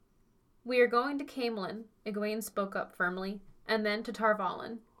"We are going to Camelin," Egwene spoke up firmly, "and then to Tar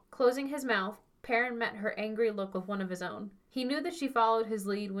Valon." Closing his mouth, Perrin met her angry look with one of his own. He knew that she followed his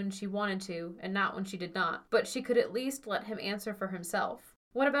lead when she wanted to, and not when she did not, but she could at least let him answer for himself.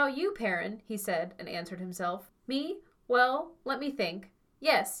 "What about you, Perrin?" he said, and answered himself. "Me? Well, let me think.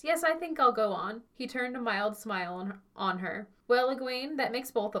 Yes, I think I'll go on." He turned a mild smile on her. "Well, Egwene, that makes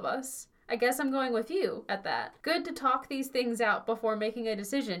both of us. I guess I'm going with you, at that. Good to talk these things out before making a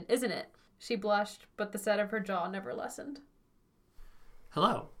decision, isn't it?" She blushed, but the set of her jaw never lessened.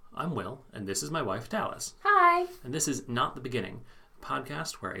 Hello, I'm Will, and this is my wife, Dallas. Hi! And this is Not the Beginning, a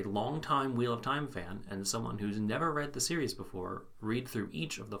podcast where a longtime Wheel of Time fan and someone who's never read the series before read through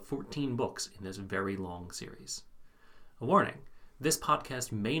each of the 14 books in this very long series. A warning, this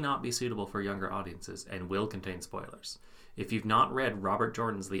podcast may not be suitable for younger audiences and will contain spoilers. If you've not read Robert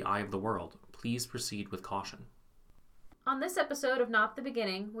Jordan's The Eye of the World, please proceed with caution. On this episode of Not the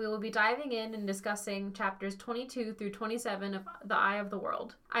Beginning, we will be diving in and discussing chapters 22 through 27 of The Eye of the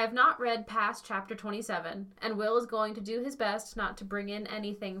World. I have not read past chapter 27, and Will is going to do his best not to bring in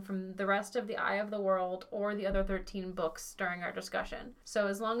anything from the rest of The Eye of the World or the other 13 books during our discussion. So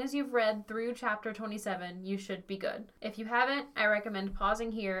as long as you've read through chapter 27, you should be good. If you haven't, I recommend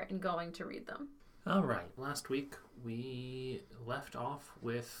pausing here and going to read them. All right, last week we left off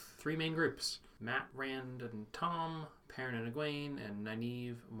with three main groups. Mat, Rand, and Tom, Perrin and Egwene, and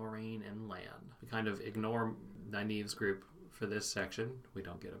Nynaeve, Moiraine, and Lan. We kind of ignore Nynaeve's group for this section. We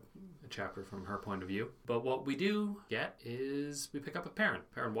don't get a chapter from her point of view. But what we do get is we pick up with Perrin.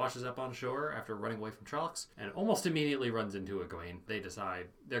 Perrin washes up on shore after running away from Trollocs and almost immediately runs into Egwene. They decide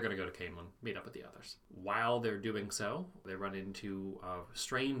they're going to go to Camelin, meet up with the others. While they're doing so, they run into a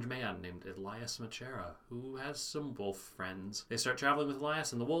strange man named Elias Machera, who has some wolf friends. They start traveling with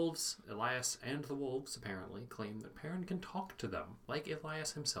Elias and the wolves. Elias and the wolves apparently claim that Perrin can talk to them, like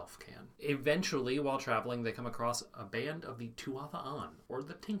Elias himself can. Eventually, while traveling, they come across a band of the Tuatha An, or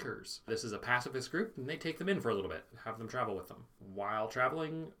the Tinkers. This is a pacifist group, and they take them in for a little bit, have them travel with them. While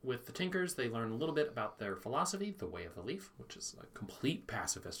traveling with the Tinkers, they learn a little bit about their philosophy, the Way of the Leaf, which is a complete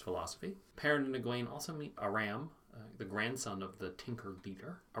pacifist philosophy. Perrin and Egwene also meet Aram, the grandson of the Tinker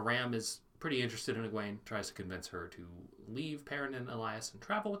leader. Aram is pretty interested in Egwene, tries to convince her to leave Perrin and Elias and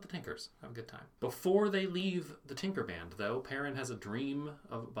travel with the Tinkers. Have a good time. Before they leave the Tinker Band, though, Perrin has a dream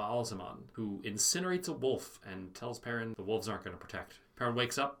of Baalzamon, who incinerates a wolf and tells Perrin the wolves aren't going to protect. Perrin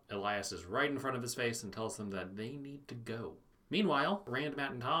wakes up, Elias is right in front of his face and tells them that they need to go. Meanwhile, Rand,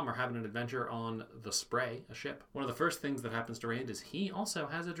 Mat, and Tom are having an adventure on the Spray, a ship. One of the first things that happens to Rand is he also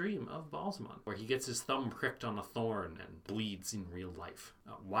has a dream of Baalzamon, where he gets his thumb pricked on a thorn and bleeds in real life.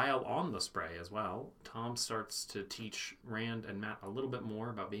 While on the Spray as well, Tom starts to teach Rand and Mat a little bit more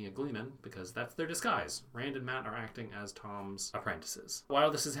about being a Gleeman, because that's their disguise. Rand and Mat are acting as Tom's apprentices.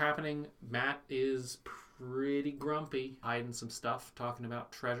 While this is happening, Mat is pretty grumpy, hiding some stuff, talking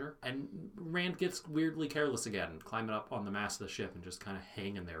about treasure. And Rand gets weirdly careless again, climbing up on the mast of the ship and just kind of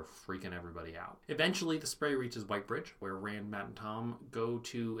hanging there, freaking everybody out. Eventually, the Spray reaches Whitebridge, where Rand, Mat, and Tom go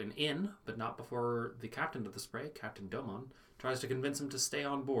to an inn, but not before the captain of the Spray, Captain Domon, tries to convince him to stay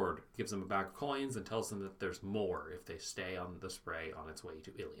on board, gives them a bag of coins, and tells them that there's more if they stay on the Spray on its way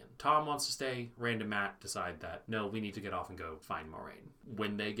to Ilion. Tom wants to stay. Rand and Mat decide that, no, we need to get off and go find Moiraine.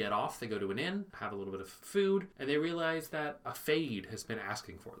 When they get off, they go to an inn, have a little bit of food, and they realize that a Fade has been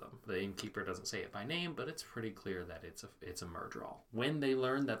asking for them. The innkeeper doesn't say it by name, but it's pretty clear that it's a Myrddraal. When they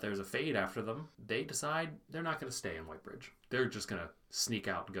learn that there's a Fade after them, they decide they're not going to stay in Whitebridge. They're just going to sneak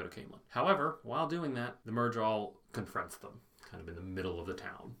out and go to Camelin. However, while doing that, the Myrddraal confronts them, kind of in the middle of the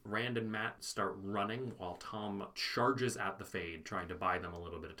town. Rand and Mat start running while Tom charges at the Fade, trying to buy them a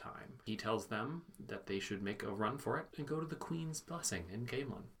little bit of time. He tells them that they should make a run for it and go to the Queen's Blessing in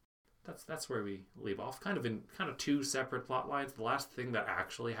Camelin. That's where we leave off, kind of two separate plot lines. The last thing that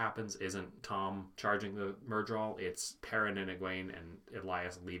actually happens isn't Tom charging the Myrddraal, it's Perrin and Egwene and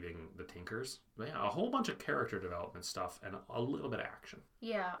Elias leaving the Tinkers. But yeah, a whole bunch of character development stuff and a little bit of action.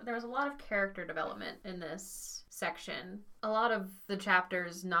 Yeah, there was a lot of character development in this section. A lot of the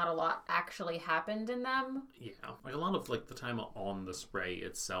chapters, not a lot actually happened in them. Yeah, like a lot of the time on the Spray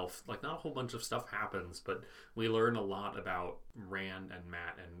itself, not a whole bunch of stuff happens, but we learn a lot about Rand and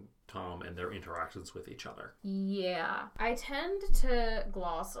Mat and Tom and their interactions with each other. Yeah, I tend to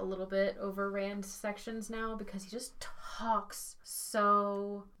gloss a little bit over Rand's sections now because he just talks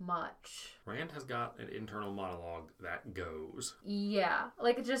so much. Rand has got an internal monologue that goes. Yeah,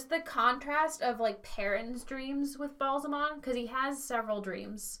 just the contrast of Perrin's dreams with Baalzamon, because he has several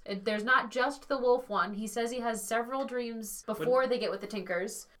dreams. There's not just the wolf one. He says he has several dreams before they get with the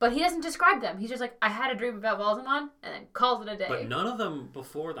Tinkers, but he doesn't describe them. He's just I had a dream about Baalzamon, and then calls it a day. But none of them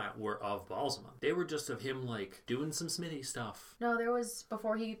before that were of Balsamon. They were just of him, like, doing some Smitty stuff. No, there was,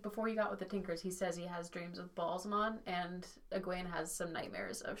 before he got with the Tinkers, he says he has dreams of Balsamon, and Egwene has some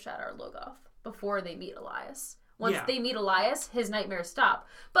nightmares of Shadar Logoth before they meet Elias. Once they meet Elias, his nightmares stop.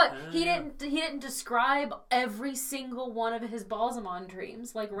 But he didn't describe every single one of his Balsamon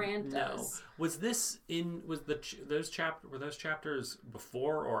dreams like Rand does. No. Those chapters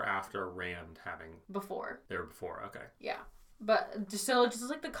before or after Rand having? Before. They were before, okay. Yeah. But just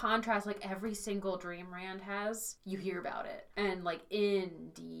like the contrast, like every single dream Rand has, you hear about it. And like in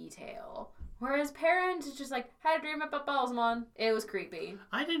detail. Whereas Perrin is just like, had a dream about Balsamon. It was creepy.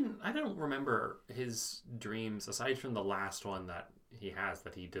 I don't remember his dreams, aside from the last one that he has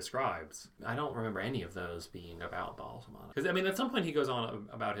that he describes. I don't remember any of those being about Balsamon. Because, I mean, at some point he goes on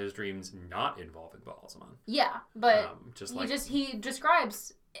about his dreams not involving Balsamon. Yeah, but he he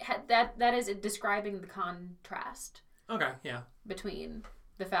describes, that is describing the contrast. Okay, yeah. Between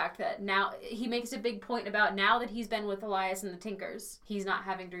the fact that now he makes a big point about now that he's been with Elias and the Tinkers, he's not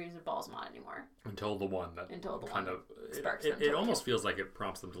having dreams of Balsamon anymore. Until the one that sparks them. It almost feels like it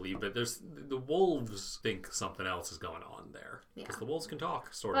prompts them to leave, but the wolves think something else is going on there. Because the wolves can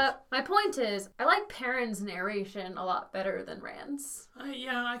talk, sort of. But my point is, I like Perrin's narration a lot better than Rand's.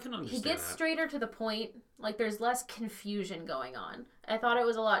 I can understand. He gets straighter to the point. Like, there's less confusion going on. I thought it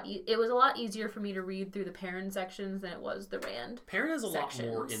was a lot easier for me to read through the Perrin sections than it was the Rand. Perrin is a lot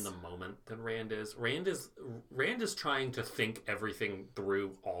more in the moment than Rand is. Rand is trying to think everything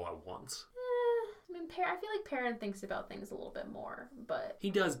through all at once. I mean, I feel like Perrin thinks about things a little bit more, but... He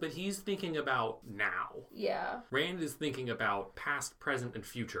does, but he's thinking about now. Yeah. Rand is thinking about past, present, and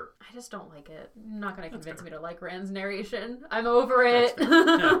future. I just don't like it. You're not going to convince me to like Rand's narration. I'm over it.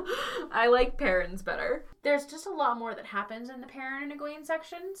 No. I like Perrin's better. There's just a lot more that happens in the Perrin and Egwene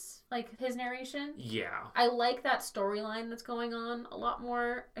sections, like his narration. Yeah. I like that storyline that's going on a lot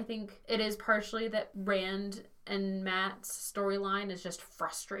more. I think it is partially that Rand and Matt's storyline is just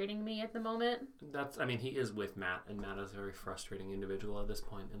frustrating me at the moment. He is with Matt, and Matt is a very frustrating individual at this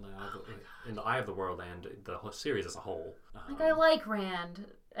point in the eye of the world and the whole series as a whole. Like, I like Rand,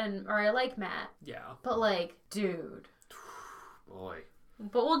 or I like Matt. Yeah. But, like, dude. Boy.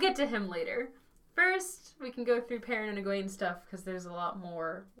 But we'll get to him later. First, we can go through Perrin and Egwene stuff, because there's a lot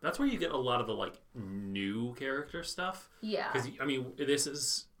more. That's where you get a lot of the, like, new character stuff. Yeah.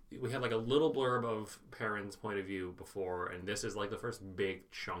 Because, we had like a little blurb of Perrin's point of view before, and this is like the first big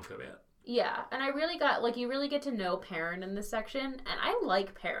chunk of it. Yeah, and you really get to know Perrin in this section, and I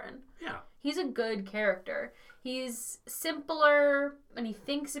like Perrin. Yeah. He's a good character. He's simpler, and he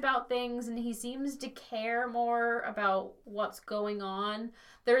thinks about things, and he seems to care more about what's going on.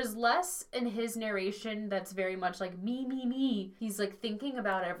 There's less in his narration that's very much like me. He's like thinking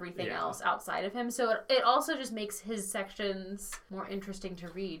about everything else outside of him. So it also just makes his sections more interesting to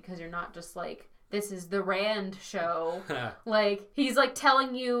read, because you're not just like, this is the Rand show. Like, he's like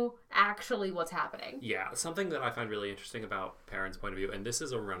telling you actually what's happening. Yeah, something that I find really interesting about Perrin's point of view, and this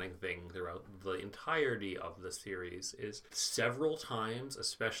is a running thing throughout the entirety of the series, is several times,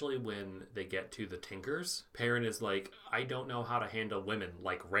 especially when they get to the Tinkers, Perrin is like, I don't know how to handle women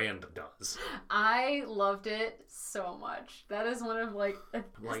like Rand does. I loved it so much. That is one of I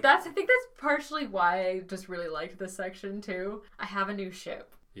think that's partially why I just really liked this section too. I have a new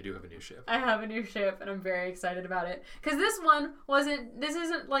ship. You do have a new ship. I have a new ship, and I'm very excited about it. Because this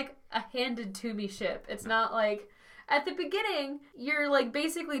isn't like a handed to me ship. It's not like, at the beginning, you're like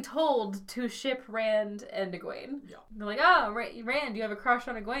basically told to ship Rand and Egwene. Yeah. They're like, oh, Rand, you have a crush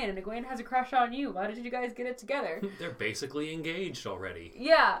on Egwene, and Egwene has a crush on you. Why did you guys get it together? They're basically engaged already.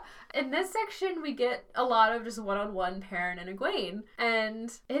 Yeah. In this section, we get a lot of just one-on-one Perrin and Egwene,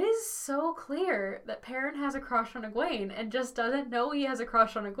 and it is so clear that Perrin has a crush on Egwene and just doesn't know he has a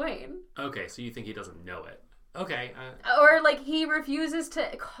crush on Egwene. Okay, so you think he doesn't know it. Okay. Or, like, he refuses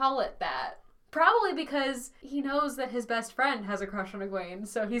to call it that. Probably because he knows that his best friend has a crush on Egwene,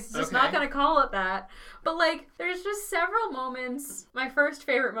 so he's just not going to call it that. But, like, there's just several moments. My first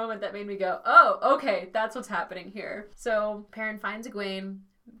favorite moment that made me go, oh, okay, that's what's happening here. So, Perrin finds Egwene.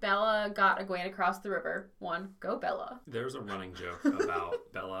 Bella got Egwene across the river. Go Bella. There's a running joke about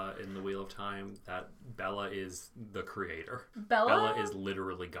Bella in the Wheel of Time that Bella is the creator. Bella is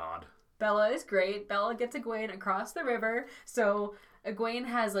literally God. Bella is great. Bella gets Egwene across the river, so Egwene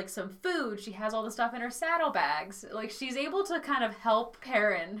has, like, some food. She has all the stuff in her saddlebags. Like, she's able to kind of help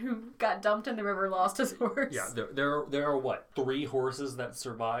Perrin, who got dumped in the river, lost his horse. Yeah, there are what, 3 horses that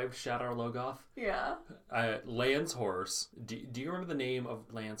survived Shadar Logoth? Yeah. Lan's horse. Do you remember the name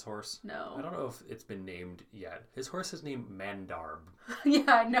of Lan's horse? No. I don't know if it's been named yet. His horse is named Mandarb.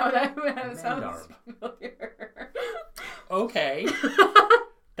 Yeah, no, that sounds familiar. Okay.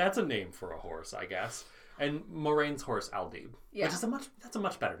 That's a name for a horse, I guess. And Moraine's horse, Aldib. Yeah. Which is a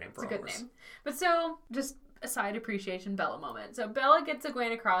much better name for a horse. It's a good name. But so, just a side appreciation Bella moment. So Bella gets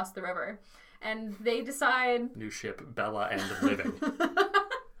Egwene across the river, and they decide... New ship, Bella and Living.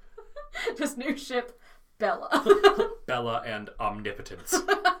 Just new ship, Bella. Bella and Omnipotence.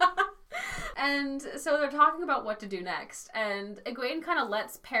 And so they're talking about what to do next. And Egwene kind of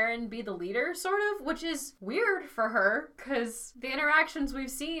lets Perrin be the leader, sort of, which is weird for her, because the interactions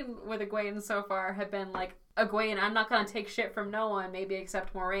we've seen with Egwene so far have been like, Egwene, I'm not going to take shit from no one, maybe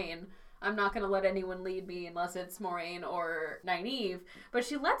except Moraine. I'm not going to let anyone lead me unless it's Moraine or Nynaeve. But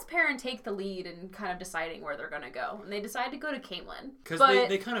she lets Perrin take the lead in kind of deciding where they're going to go. And they decide to go to Caemlyn. Because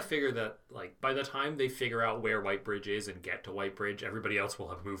they kind of figure that, like, by the time they figure out where Whitebridge is and get to Whitebridge, everybody else will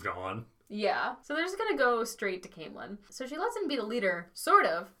have moved on. Yeah. So they're just going to go straight to Caemlyn. So she lets him be the leader, sort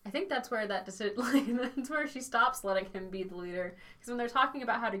of. I think that's where that decision, like, that's where she stops letting him be the leader. Because when they're talking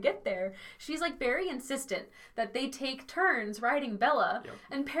about how to get there, she's, like, very insistent that they take turns riding Bella. Yep.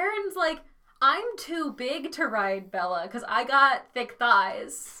 And Perrin's like, I'm too big to ride Bella because I got thick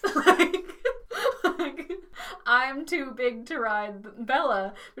thighs. like, I'm too big to ride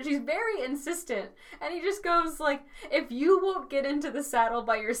Bella. But she's very insistent. And he just goes like, if you won't get into the saddle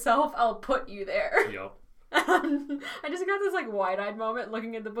by yourself, I'll put you there. Yep. I just got this like wide-eyed moment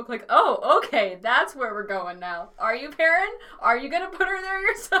looking at the book like, oh, okay, that's where we're going now. Are you, Perrin? Are you gonna put her there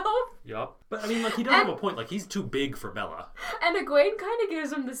yourself? Yep. But I mean, like, he does have a point. Like, he's too big for Bella. And Egwene kind of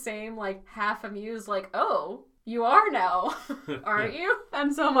gives him the same like half amused like, oh, you are now, aren't you?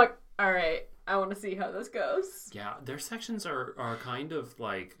 And so I'm like, all right, I want to see how this goes. Yeah, their sections are kind of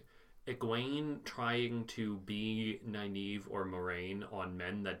like Egwene trying to be Nynaeve or Moraine on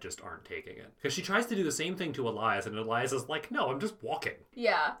men that just aren't taking it. Because she tries to do the same thing to Elias, and Elias is like, no, I'm just walking.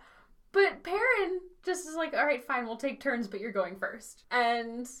 Yeah. But Perrin just is like, all right, fine, we'll take turns, but you're going first.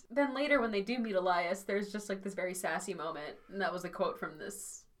 And then later when they do meet Elias, there's just like this very sassy moment. And that was a quote from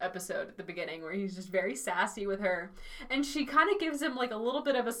this episode at the beginning where he's just very sassy with her. And she kind of gives him like a little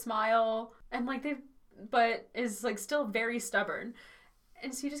bit of a smile and like but is like still very stubborn.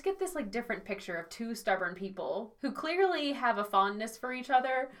 And so you just get this like different picture of two stubborn people who clearly have a fondness for each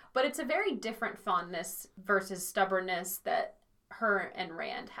other, but it's a very different fondness versus stubbornness that her and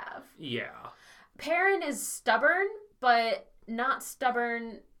Rand have. Yeah. Perrin is stubborn, but not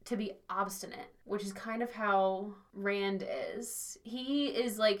stubborn to be obstinate, which is kind of how Rand is. He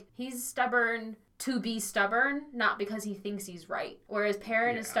is like, he's stubborn to be stubborn, not because he thinks he's right. Whereas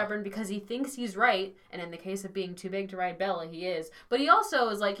Perrin is stubborn because he thinks he's right, and in the case of being too big to ride Bella, he is. But he also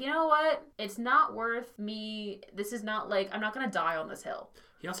is like, you know what? It's not worth me. This is not like, I'm not going to die on this hill.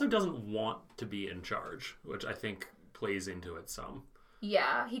 He also doesn't want to be in charge, which I think plays into it some.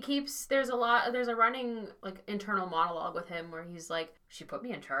 Yeah, he keeps, there's a running, like, internal monologue with him where he's like, she put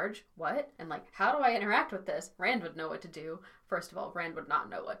me in charge? What? And, like, how do I interact with this? Rand would know what to do. First of all, Rand would not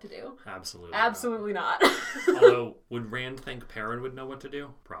know what to do. Absolutely not. Although, would Rand think Perrin would know what to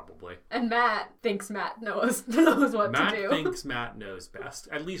do? Probably. And Matt thinks Matt knows what to do. Matt thinks Matt knows best,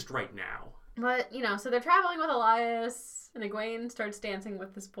 at least right now. But, you know, so they're traveling with Elias, and Egwene starts dancing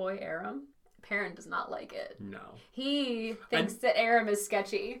with this boy, Aram. Perrin does not like it. No. He thinks that Aram is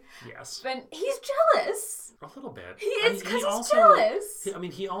sketchy. Yes. But he's jealous. A little bit. He is, because he's jealous.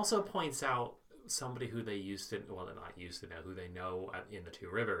 He also points out somebody who they used to, well, they're not used to know, who they know in the Two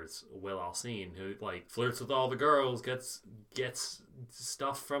Rivers, Will Alcine, who, like, flirts with all the girls, gets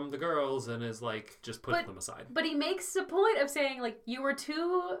stuff from the girls, and is, like, just puts them aside. But he makes the point of saying, like, you were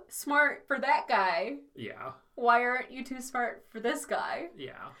too smart for that guy. Yeah. Why aren't you too smart for this guy?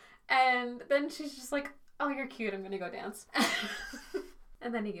 Yeah. And then she's just like, oh, you're cute, I'm gonna go dance.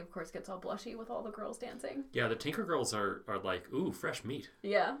 And then he, of course, gets all blushy with all the girls dancing. Yeah, the Tinker Girls are like, ooh, fresh meat.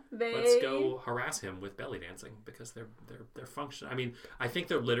 Yeah, let's go harass him with belly dancing, because they're functional. I mean, I think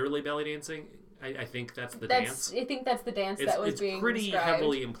they're literally belly dancing. I think that's the dance. I think that's the dance that was being It's pretty described.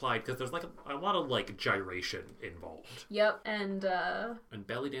 Heavily implied, because there's like a lot of like gyration involved. Yep, and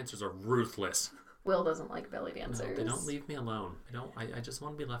belly dancers are ruthless. Will doesn't like belly dancers. No, they don't leave me alone. I just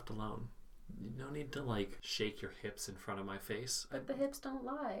want to be left alone. No need to, like, shake your hips in front of my face. But the hips don't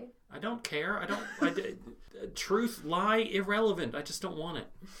lie. I don't care. Truth, lie, irrelevant. I just don't want it.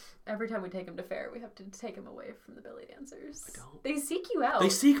 Every time we take him to fair, we have to take him away from the belly dancers. I don't. They seek you out. They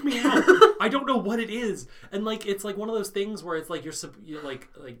seek me out. I don't know what it is. And, like, it's like one of those things where it's like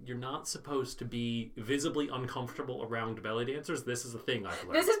you're not supposed to be visibly uncomfortable around belly dancers. This is a thing I've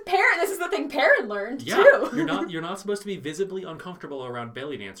learned. This is the thing Perrin learned, too. You're not supposed to be visibly uncomfortable around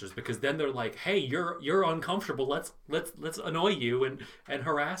belly dancers, because then they're like, hey, you're uncomfortable. Let's annoy you and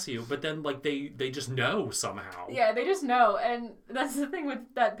harass you you, but then like they just know somehow. Yeah, they just know, and that's the thing with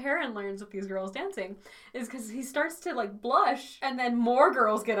that Perrin learns with these girls dancing, is because he starts to like blush, and then more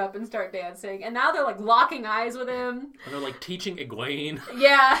girls get up and start dancing, and now they're like locking eyes with him. And they're like teaching Egwene.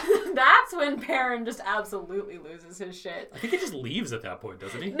 Yeah, that's when Perrin just absolutely loses his shit. I think he just leaves at that point,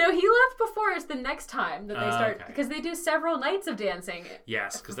 doesn't he? No, he left before. It's the next time that they start, Okay. because they do several nights of dancing.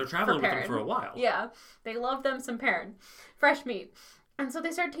 Yes, because they're traveling with him Perrin. for a while. Yeah, they love them some Perrin. Fresh meat. And so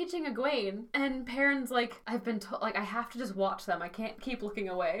they start teaching Egwene, and Perrin's like, I've been told, like, I have to just watch them. I can't keep looking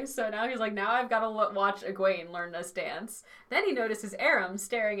away. So now he's like, now I've got to watch Egwene learn this dance. Then he notices Aram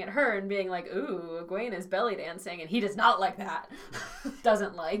staring at her and being like, ooh, Egwene is belly dancing, and he does not like that.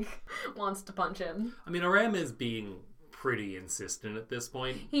 Doesn't like, wants to punch him. I mean, Aram is being pretty insistent at this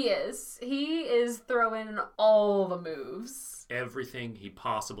point. He is throwing all the moves. Everything he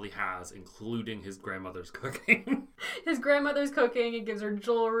possibly has, including his grandmother's cooking. His grandmother's cooking, he gives her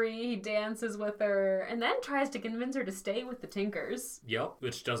jewelry, he dances with her, and then tries to convince her to stay with the Tinkers. Yep,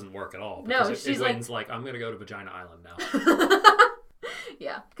 which doesn't work at all. No, Because she's Egwene's like, I'm going to go to Vagina Island now.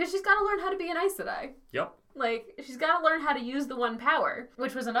 Yeah, because she's got to learn how to be an Aes Sedai. Yep. Like, she's got to learn how to use the one power,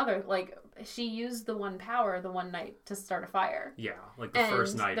 which was another, like, she used the one power the one night to start a fire. Yeah, like the And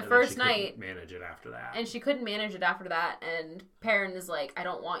first night. the and first then she night- couldn't manage it after that. And she couldn't manage it after that, and Perrin is like, I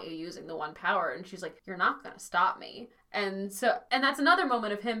don't want you using the one power, and she's like, you're not gonna stop me. And that's another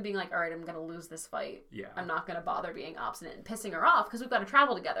moment of him being like, all right, I'm gonna lose this fight. Yeah. I'm not gonna bother being obstinate and pissing her off, because we've got to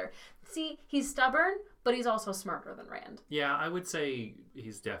travel together. See, he's stubborn, but he's also smarter than Rand. Yeah, I would say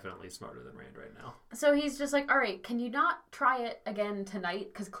he's definitely smarter than Rand right now. So he's just like, all right, can you not try it again tonight?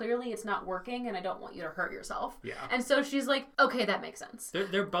 Because clearly it's not working, and I don't want you to hurt yourself. Yeah. And so she's like, okay, that makes sense.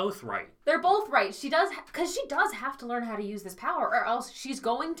 They're both right. They're both right. She does, because she does have to learn how to use this power, or else she's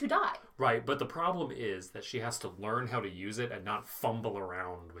going to die. Right, but the problem is that she has to learn how to use it and not fumble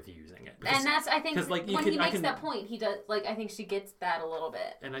around with using it. Because, And that's, I think, 'cause, like, you when can- he I makes can- that point, he does, like, I think she gets that a little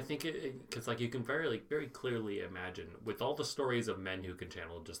bit. and I think because like you can very clearly imagine with all the stories of men who can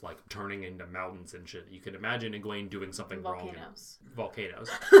channel just like turning into mountains and shit. You can imagine Egwene doing something wrong. Volcanoes.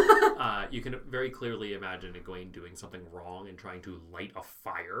 You can very clearly imagine Egwene doing something wrong and trying to light a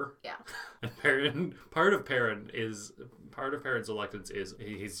fire. Yeah. And part of Perrin's reluctance is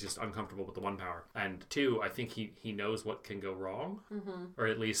he's just uncomfortable with the one power, and two, I think he knows what can go wrong, or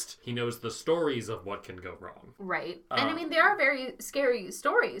at least he knows the stories of what can go wrong. Right. And I mean, there are very scary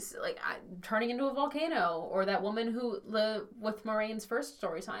stories, like turning into a volcano, or that woman who with Moraine's first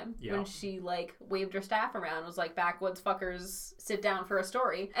story time, when she like waved her staff around, was like, backwoods fuckers sit down for a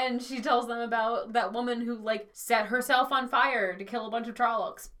story, and she tells them about that woman who like set herself on fire to kill a bunch of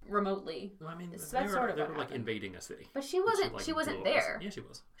Trollocs remotely. I mean, So they that's were, sort of they what were like happened. invading a city. But she wasn't like, she wasn't blew up. there. Yeah, she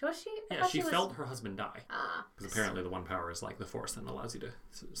was. Was she? I Yeah, thought she was... felt her husband die. Ah. Because apparently the one power is like the force that allows you to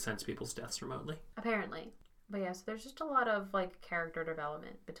sense people's deaths remotely. Apparently. But yeah, so there's just a lot of like character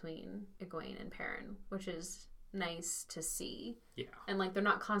development between Egwene and Perrin, which is nice to see. Yeah. And like they're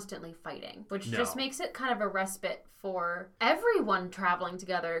not constantly fighting, which No. just makes it kind of a respite for everyone traveling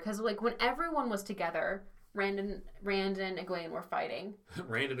together, because like when everyone was together, Rand and Egwene were fighting.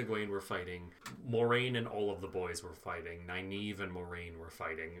 Rand and Egwene were fighting. Moraine and all of the boys were fighting. Nynaeve and Moraine were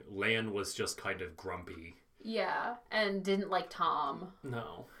fighting. Lan was just kind of grumpy. Yeah, and didn't like Tom.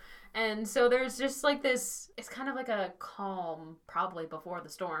 No. And so there's just like this, it's kind of like a calm probably before the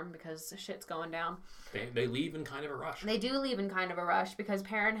storm, because shit's going down. They leave in kind of a rush. They do leave in kind of a rush because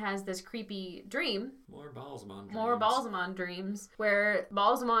Perrin has this creepy dream. More Balsamon dreams. More Balsamon dreams, where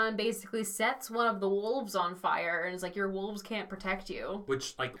Balsamon basically sets one of the wolves on fire and is like, your wolves can't protect you.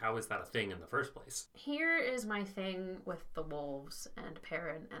 Which, like, how is that a thing in the first place? Here is my thing with the wolves and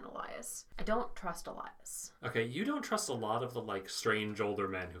Perrin and Elias. I don't trust Elias. Okay, you don't trust a lot of the, like, strange older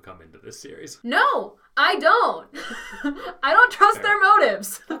men who come into this series. No, I don't. I don't trust Fair. their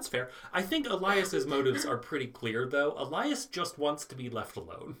motives. That's fair. I think Elias's motives are pretty clear, though. Elias just wants to be left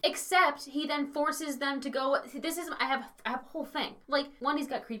alone. Except he then forces them to go. This is I have a whole thing. Like, one, he's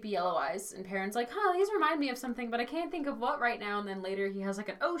got creepy yellow eyes, and Perrin's like, huh, these remind me of something, but I can't think of what right now. And then later he has like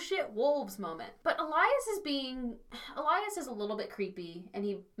an oh shit wolves moment. But Elias is a little bit creepy, and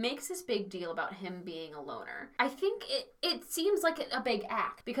he makes this big deal about him being a loner. I think it seems like a big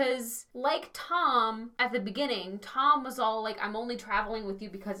act, because like Tom at the beginning, Tom was all like, I'm only traveling with you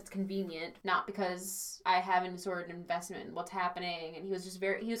because it's convenient, not because I have any sort of investment in what's happening. And he was just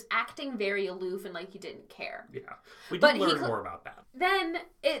he was acting very aloof and like he didn't care. Yeah. We But did learn more about that. Then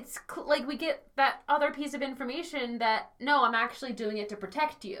it's like we get that other piece of information that, no, I'm actually doing it to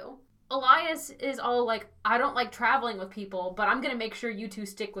protect you. Elias is all like, I don't like traveling with people, but I'm going to make sure you two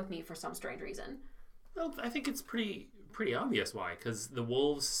stick with me for some strange reason. Well, I think it's pretty pretty obvious why, because the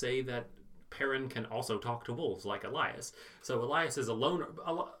wolves say that Perrin can also talk to wolves like Elias. So Elias is a loner.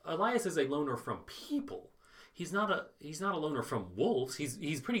 Elias is a loner from people. He's not a loner from wolves.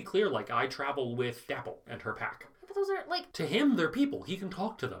 He's pretty clear. Like, I travel with Dapple and her pack. But those are like, to him, they're people. He can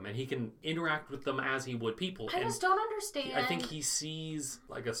talk to them and he can interact with them as he would people. I just don't understand. I think he sees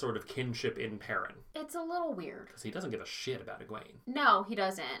like a sort of kinship in Perrin. It's a little weird because he doesn't give a shit about Egwene. No, he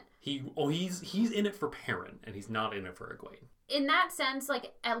doesn't. He's in it for Perrin and he's not in it for Egwene. In that sense,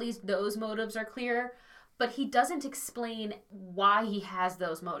 like, at least those motives are clear, but he doesn't explain why he has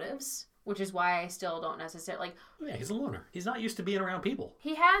those motives, which is why I still don't necessarily, like... Yeah, he's a loner. He's not used to being around people.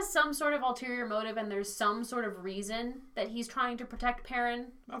 He has some sort of ulterior motive, and there's some sort of reason that he's trying to protect Perrin.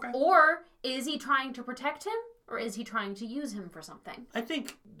 Okay. Or is he trying to protect him? Or is he trying to use him for something? I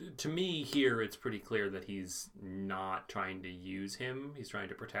think, to me, here, it's pretty clear that he's not trying to use him. He's trying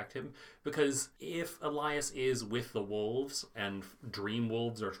to protect him. Because if Elias is with the wolves, and Dream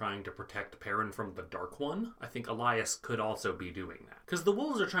Wolves are trying to protect Perrin from the Dark One, I think Elias could also be doing that. Because the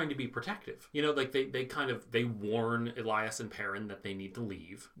wolves are trying to be protective. You know, like, they warn Elias and Perrin that they need to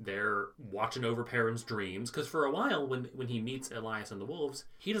leave. They're watching over Perrin's dreams. Because for a while, when he meets Elias and the wolves,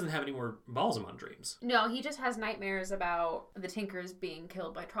 he doesn't have any more Balsamon dreams. No, he just has nightmares about the Tinkers being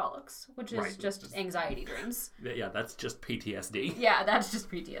killed by Trollocs, which is just anxiety dreams. Yeah, that's just PTSD. Yeah, that's just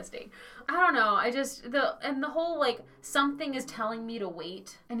PTSD. I don't know. The whole, like, something is telling me to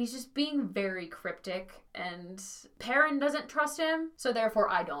wait, and he's just being very cryptic, and Perrin doesn't trust him, so therefore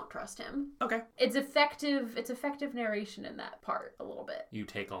I don't trust him. Okay. It's effective narration in that part a little bit. You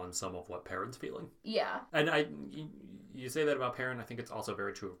take on some of what Perrin's feeling. Yeah. And you say that about Perrin, I think it's also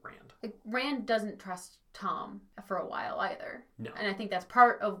very true of Rand. Like, Rand doesn't trust Tom for a while either. No. And I think that's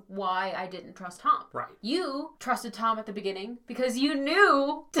part of why I didn't trust Tom. Right. You trusted Tom at the beginning because you already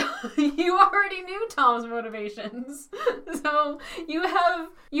knew Tom's motivations. So you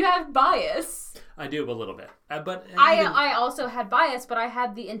have bias. I do a little bit. But I also had bias, but I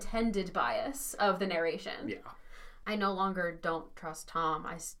had the intended bias of the narration. Yeah. I no longer don't trust Tom.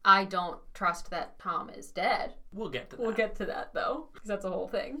 I don't trust that Tom is dead. We'll get to that. We'll get to that, though, because that's a whole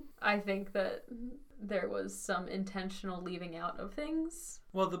thing. I think that there was some intentional leaving out of things.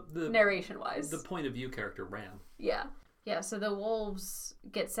 Well, the narration-wise. The point of view character ran. Yeah. Yeah, so the wolves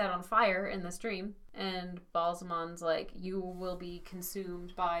get set on fire in this dream, and Balsamon's like, you will be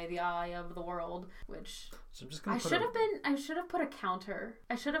consumed by the eye of the world, which so I'm just gonna I should have put a counter.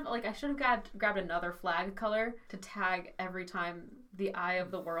 I should have grabbed another flag color to tag every time the eye of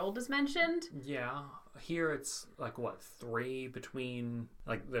the world is mentioned. Yeah. Here it's like, what, 3 between,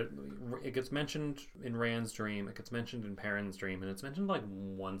 like, it gets mentioned in Rand's dream, it gets mentioned in Perrin's dream, and it's mentioned like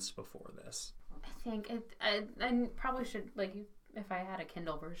once before this. I think I probably should, like, if I had a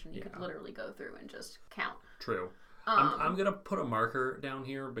Kindle version, you could literally go through and just count. True. I'm going to put a marker down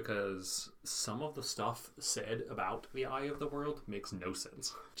here because some of the stuff said about the Eye of the World makes no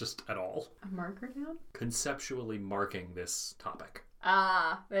sense. Just at all. A marker down? Conceptually marking this topic.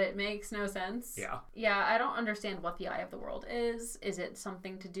 But it makes no sense. Yeah. Yeah, I don't understand what the Eye of the World is. Is it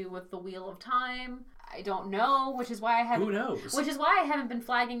something to do with the Wheel of Time? I don't know, which is why I haven't... Who knows? Which is why I haven't been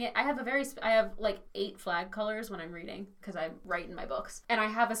flagging it. I have like 8 flag colors when I'm reading, because I write in my books. And I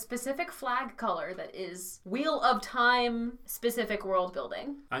have a specific flag color that is Wheel of Time specific world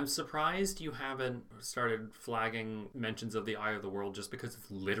building. I'm surprised you haven't started flagging mentions of the Eye of the World just because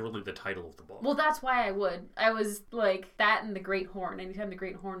it's literally the title of the book. Well, that's why I would. I was like, that and the Great Horn. Anytime the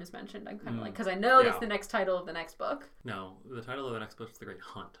Great Horn is mentioned, I'm kind of like, because I know that's the next title of the next book. No, the title of the next book is The Great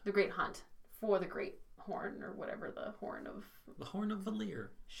Hunt. The Great Hunt. For the Great Horn, or whatever the Horn of... The Horn of Valir.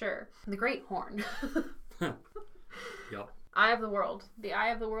 Sure. The Great Horn. Yep. Eye of the World. The Eye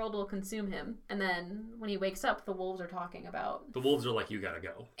of the World will consume him. And then, when he wakes up, the wolves are talking about... The wolves are like, you gotta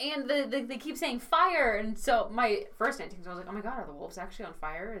go. And they keep saying fire, and so my first instinct was like, oh my god, are the wolves actually on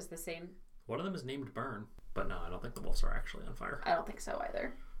fire? Is the same... One of them is named Burn. But no, I don't think the wolves are actually on fire. I don't think so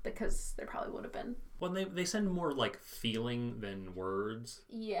either. Because there probably would have been. Well, they send more, like, feeling than words.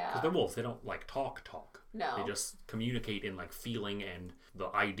 Yeah. Because they're wolves. They don't, like, talk. No. They just communicate in, like, feeling and the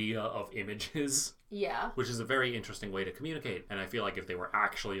idea of images. Yeah. Which is a very interesting way to communicate. And I feel like if they were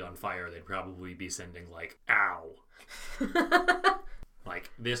actually on fire, they'd probably be sending, like, ow. Like,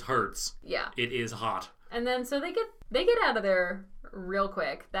 this hurts. Yeah. It is hot. And then, so they get out of there real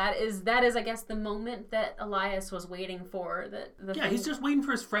quick. That is, I guess, the moment that Elias was waiting for. He's just waiting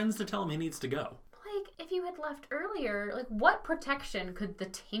for his friends to tell him he needs to go. like, if you had left earlier, like, what protection could the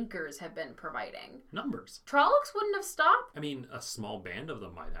Tinkers have been providing? Numbers. Trollocs wouldn't have stopped? I mean, a small band of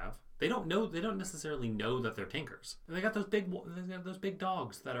them might have. They don't necessarily know that they're Tinkers. And they got those big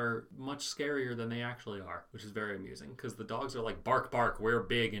dogs that are much scarier than they actually are, which is very amusing, because the dogs are like, bark, bark, we're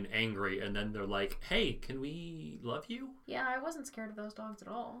big and angry, and then they're like, hey, can we love you? Yeah, I wasn't scared of those dogs at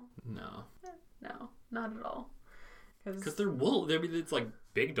all. No. No, not at all. Because they're wolves. I mean, it's like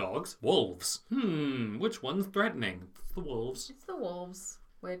big dogs, wolves. Which one's threatening? It's the wolves. It's the wolves.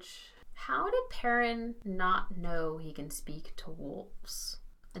 How did Perrin not know he can speak to wolves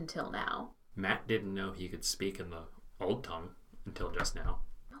until now? Matt didn't know he could speak in the old tongue until just now.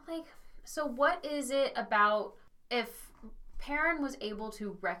 Like, so what is it about if Perrin was able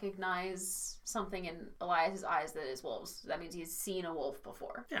to recognize something in Elias's eyes that is wolves? That means he's seen a wolf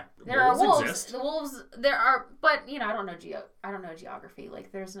before. Yeah, there are wolves. Exist. The wolves there are, but I don't know geography.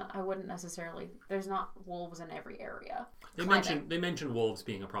 Like, there's not wolves in every area. They mention wolves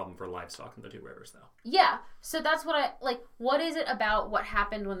being a problem for livestock in the Two Rivers, though. Yeah, so that's what I like. What is it about what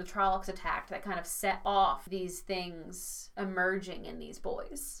happened when the Trollocs attacked that kind of set off these things emerging in these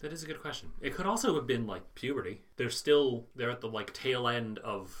boys? That is a good question. It could also have been like puberty. They're at the like tail end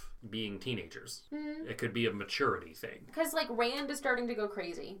of being teenagers. Mm-hmm. It could be a maturity thing. Because like Rand is starting to go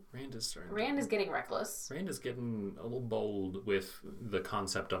crazy. Rand is getting reckless. Rand is getting a little bold with the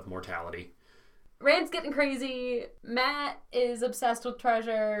concept of mortality. Rand's getting crazy. Matt is obsessed with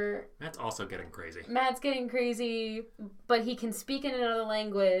treasure. Matt's also getting crazy. Matt's getting crazy, but he can speak in another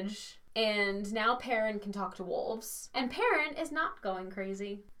language. And now Perrin can talk to wolves. And Perrin is not going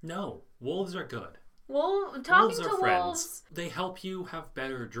crazy. No, wolves are good. Talking to wolves. They help you have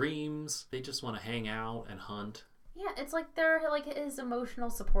better dreams. They just want to hang out and hunt. Yeah, it's like they're like his emotional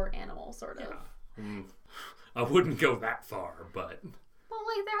support animal, sort of. Yeah. I wouldn't go that far, but... Well,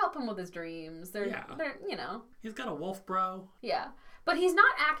 like, they're helping with his dreams. They're, He's got a wolf bro. Yeah. But he's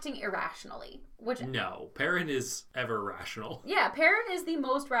not acting irrationally, No, Perrin is ever rational. Yeah, Perrin is the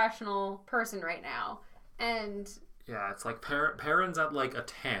most rational person right now. And... Yeah, it's like Perrin's at like a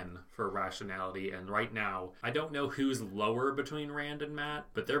 10 for rationality, and right now, I don't know who's lower between Rand and Matt,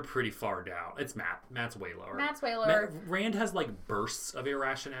 but they're pretty far down. It's Matt. Matt's way lower. Rand has like bursts of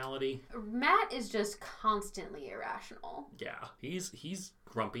irrationality. Matt is just constantly irrational. Yeah, he's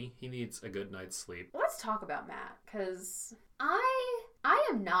grumpy. He needs a good night's sleep. Let's talk about Matt, because I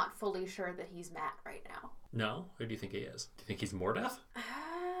am not fully sure that he's Matt right now. No? Who do you think he is? Do you think he's Mordeth?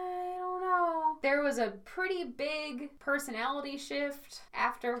 There was a pretty big personality shift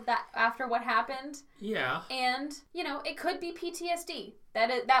after what happened. Yeah. And, it could be PTSD.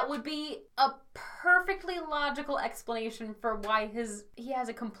 That would be a perfectly logical explanation for why he has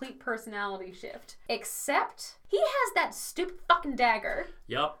a complete personality shift. Except he has that stupid fucking dagger.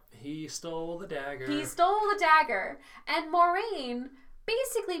 Yup, he stole the dagger. And Moiraine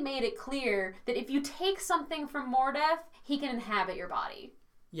basically made it clear that if you take something from Mordeth, he can inhabit your body.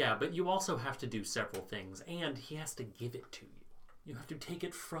 Yeah, but you also have to do several things, and he has to give it to you. You have to take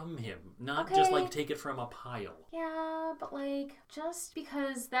it from him, not just, take it from a pile. Yeah, but, just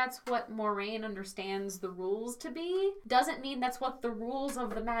because that's what Moiraine understands the rules to be, doesn't mean that's what the rules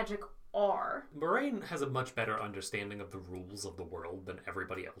of the magic are. Moiraine has a much better understanding of the rules of the world than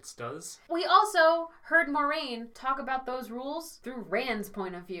everybody else does. We also heard Moiraine talk about those rules through Rand's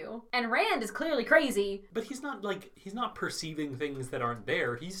point of view. And Rand is clearly crazy. But he's not perceiving things that aren't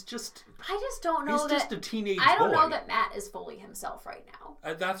there. I just don't know he's just a teenage boy. I don't know that Matt is fully himself right now.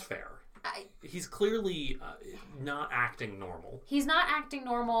 That's fair. He's clearly not acting normal. He's not acting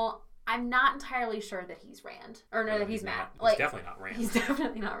normal. I'm not entirely sure that he's Rand. Or no, that he's Matt. He's definitely not Rand. He's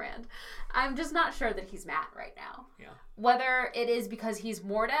definitely not Rand. I'm just not sure that he's Matt right now. Yeah. Whether it is because he's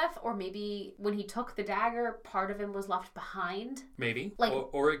Mordeth, or maybe when he took the dagger, part of him was left behind. Maybe.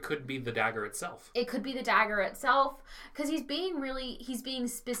 Or it could be the dagger itself. It could be the dagger itself. Because he's being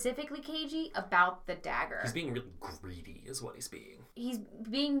specifically cagey about the dagger. He's being really greedy is what he's being. He's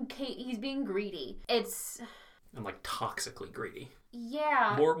being greedy. And toxically greedy.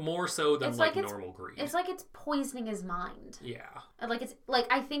 Yeah. More so than normal greed. It's like it's poisoning his mind. Yeah.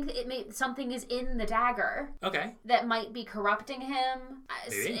 I think something is in the dagger. Okay. That might be corrupting him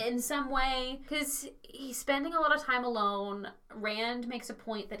in some way. Because he's spending a lot of time alone. Rand makes a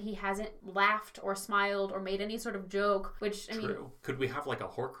point that he hasn't laughed or smiled or made any sort of joke, which, True. Could we have a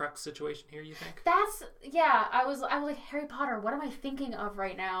Horcrux situation here, you think? I was like, Harry Potter, what am I thinking of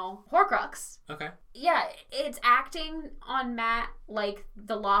right now? Horcrux. Okay. Yeah, it's acting on Matt like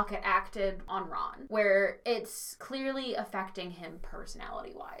the Locket acted on Ron, where it's clearly affecting him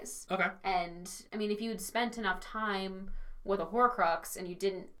personality-wise. Okay. And, if you'd spent enough time with a Horcrux and you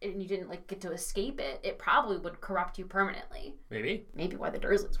didn't like get to escape it, it probably would corrupt you permanently. Maybe why the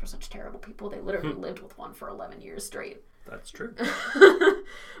Dursleys were such terrible people. They literally lived with one for 11 years straight. That's true.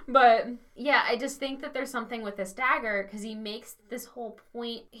 But yeah, I just think that there's something with this dagger, because he makes this whole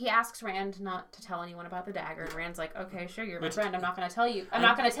point. He asks Rand not to tell anyone about the dagger, and Rand's like, okay, sure, you're my friend, I'm not going to tell you. I'm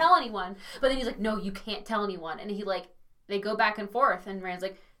not going to tell anyone. But then he's like, no, you can't tell anyone. And he like, they go back and forth, and Rand's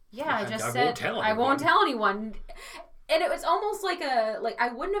like, yeah, I just said I won't tell anyone. And it was almost like I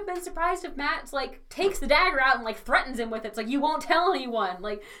wouldn't have been surprised if Matt like takes the dagger out and like threatens him with it. It's like, you won't tell anyone.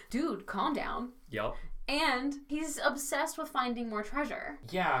 Like, dude, calm down. Yep. And he's obsessed with finding more treasure.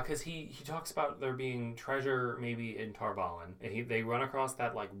 Yeah, because he talks about there being treasure maybe in Tar Valon. And they run across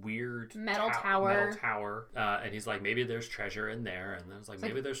that like weird metal tower. And he's like, maybe there's treasure in there. And then it's like,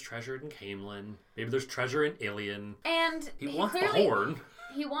 maybe there's treasure in Caemlyn. Maybe there's treasure in Ilion. And he wants the horn.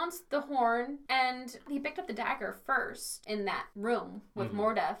 He wants the horn, and he picked up the dagger first in that room with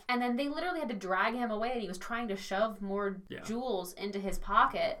Mordeth. And then they literally had to drag him away, and he was trying to shove more jewels into his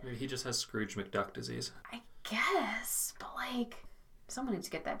pocket. Maybe he just has Scrooge McDuck disease. I guess, but like, someone needs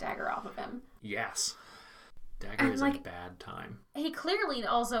to get that dagger off of him. Yes. Dagger is like, a bad time. He clearly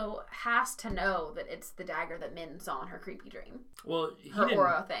also has to know that it's the dagger that Min saw in her creepy dream. Well, her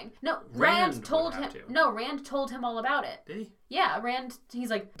aura thing. No, Rand told him. No, Rand told him all about it. Did he? Yeah, Rand.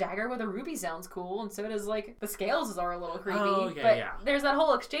 He's like, dagger with a ruby sounds cool, and so does like the scales are a little creepy. Oh yeah, but there's that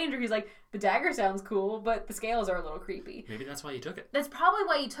whole exchange where he's like, the dagger sounds cool, but the scales are a little creepy. Maybe that's why he took it. That's probably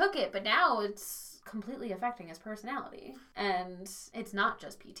why he took it, but now it's completely affecting his personality, and it's not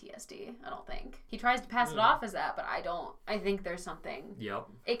just PTSD. I don't think he tries to pass it off as that, but I think there's something. Yep.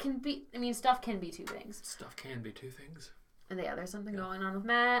 It can be. I mean, stuff can be two things. Stuff can be two things. And yeah, there's something going on with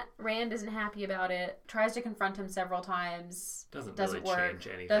Matt. Rand isn't happy about it. Tries to confront him several times. Doesn't really change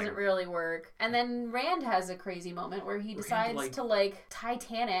anything. Doesn't really work. And then Rand has a crazy moment where he decides to like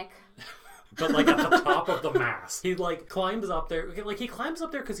Titanic. But like at the top of the mast. He like climbs up there. Like he climbs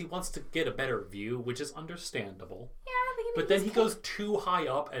up there because he wants to get a better view, which is understandable. Yeah, I think but then he goes too high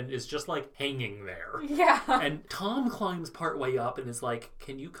up and is just like hanging there. Yeah. And Tom climbs part way up and is like,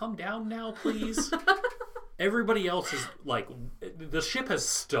 "Can you come down now, please?" Everybody else is like, the ship has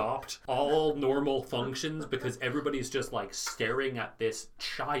stopped all normal functions because everybody's just like staring at this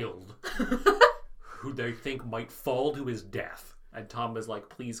child who they think might fall to his death. And Tom is like,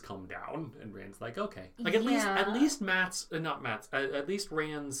 please come down. And Rand's like, okay. Like, at least at least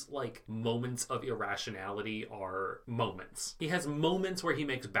Rand's, like, moments of irrationality are moments. He has moments where he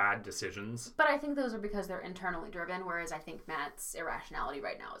makes bad decisions. But I think those are because they're internally driven, whereas I think Matt's irrationality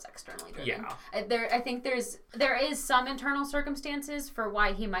right now is externally driven. Yeah. I think there is some internal circumstances for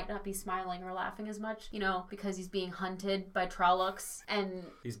why he might not be smiling or laughing as much, you know, because he's being hunted by Trollocs, and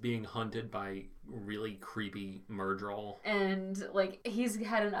he's being hunted by really creepy Myrddraal. And like he's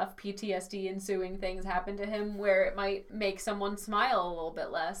had enough PTSD ensuing things happen to him where it might make someone smile a little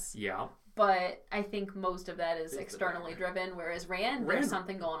bit less. Yeah. But I think most of that is externally driven, whereas Rand, there's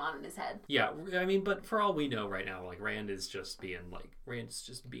something going on in his head. Yeah, I mean, but for all we know right now, like, Rand's just being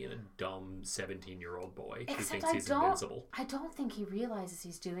a dumb 17-year-old boy who thinks he's invincible. I don't think he realizes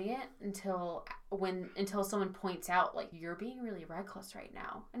he's doing it until someone points out, like, you're being really reckless right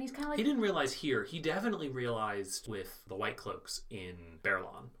now. And he's kind of like... He didn't realize here. He definitely realized with the White Cloaks in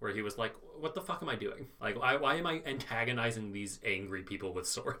Baerlon, where he was like, what the fuck am I doing? Like, why am I antagonizing these angry people with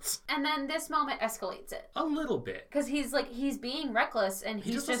swords? And then this moment escalates it. A little bit. Because he's being reckless, and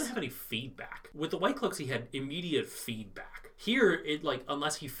he just doesn't have any feedback. With the White Cloaks, he had immediate feedback. Here,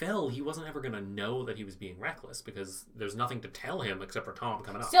 unless he fell, he wasn't ever going to know that he was being reckless because there's nothing to tell him except for Tom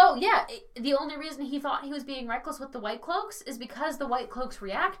coming up. So, yeah, the only reason he thought he was being reckless with the White Cloaks is because the White Cloaks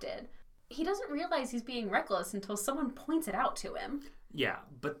reacted. He doesn't realize he's being reckless until someone points it out to him. Yeah,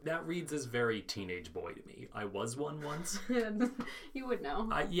 but that reads as very teenage boy to me. I was one once. You would know.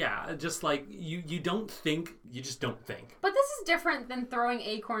 Yeah, just like, you don't think, you just don't think. But this is different than throwing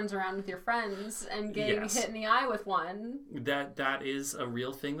acorns around with your friends and getting hit in the eye with one. That is a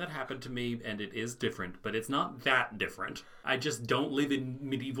real thing that happened to me, and it is different, but it's not that different. I just don't live in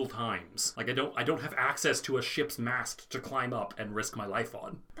medieval times. Like, I don't have access to a ship's mast to climb up and risk my life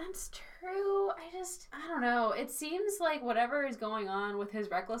on. That's true. I don't know. It seems like whatever is going on with his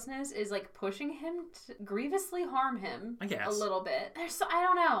recklessness is like pushing him to grievously harm him. I guess. A little bit. I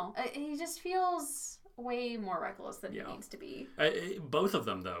don't know. He just feels way more reckless than Yeah. he needs to be. Both of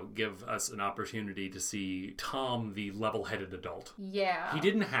them, though, give us an opportunity to see Tom, the level-headed adult. Yeah. He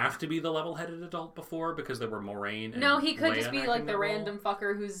didn't have to be the level-headed adult before because there were Moraine and No, he could Leia just be acting like the that role. random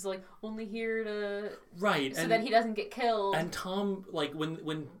fucker who's like only here to Right, so and that he doesn't get killed. And Tom, like,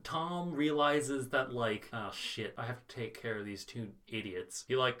 when Tom realizes that, like, oh shit, I have to take care of these two idiots,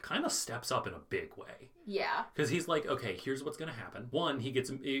 he, like, kind of steps up in a big way. Yeah. Because he's like, okay, here's what's going to happen. One, at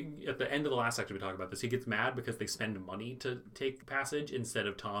the end of the last section we talked about this, he gets mad because they spend money to take passage instead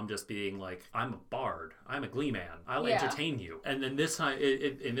of Tom just being like, I'm a bard, I'm a glee man, I'll entertain you. And then this time,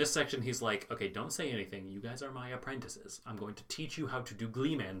 in this section, he's like, okay, don't say anything. You guys are my apprentices. I'm going to teach you how to do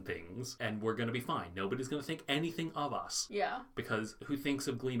glee man things, and we're going to be fine. Nobody's going to think anything of us. Yeah. Because who thinks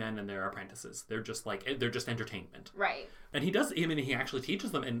of glee men and their apprentices? They're just entertainment. Right. And he actually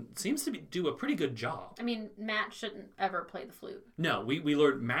teaches them and seems to do a pretty good job. I mean, Matt shouldn't ever play the flute. No, we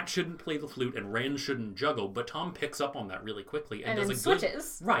learned Matt shouldn't play the flute and Rand shouldn't juggle, but Tom picks up on that really quickly and does then a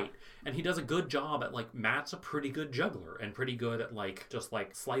switches. Right. And he does a good job at, like, Matt's a pretty good juggler and pretty good at, like, just,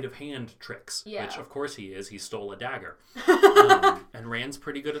 like, sleight of hand tricks. Yeah. Which, of course, he is. He stole a dagger. And Rand's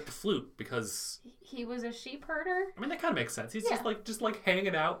pretty good at the flute because... He was a sheep herder? I mean, that kind of makes sense. He's Yeah. just like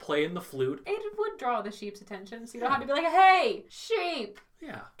hanging out, playing the flute. It would draw the sheep's attention, so you don't have to be like, hey, sheep,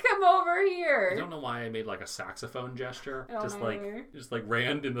 Yeah. come over here. I don't know why I made like a saxophone gesture. I don't Just like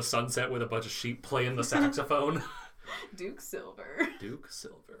Rand in the sunset with a bunch of sheep playing the saxophone. Duke Silver. Duke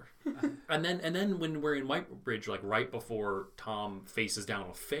Silver. And then when we're in Whitebridge, like right before Tom faces down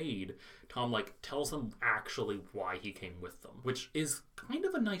a Fade, Tom like tells them actually why he came with them, which is kind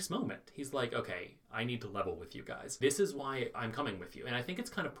of a nice moment. He's like, okay, I need to level with you guys. This is why I'm coming with you. And I think it's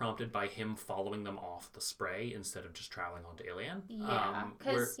kind of prompted by him following them off the spray instead of just traveling onto Ilian. Yeah,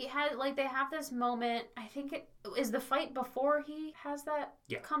 because he had, like, they have this moment, I think it is the fight before he has that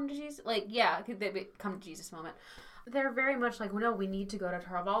come to Jesus, like, yeah, they come to Jesus moment. They're very much like, well, no, we need to go to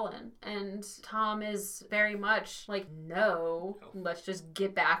Tar Valon. And Tom is very much like, no, let's just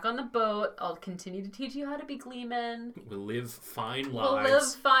get back on the boat. I'll continue to teach you how to be gleemen. We'll live fine lives. We'll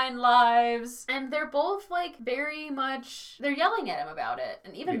live fine lives. And they're both like very much, they're yelling at him about it.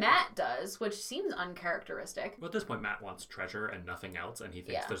 And even Matt does, which seems uncharacteristic. Well, at this point, Matt wants treasure and nothing else, and he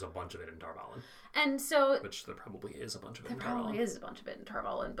thinks there's a bunch of it in Tar Valon. And so... Which there probably is a bunch of it in Tar Valon. There probably is a bunch of it in Tar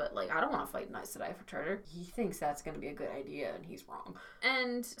Valon, but, like, I don't want to fight an Aes Sedai for treasure. He thinks that's going to be a good idea, and he's wrong.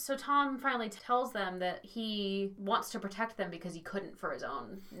 And so Tom finally tells them that he wants to protect them because he couldn't for his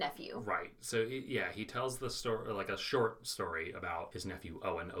own nephew. Right. So, he tells the story, like a short story about his nephew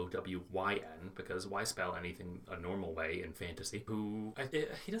Owen, O-W-Y-N, because why spell anything a normal way in fantasy, who,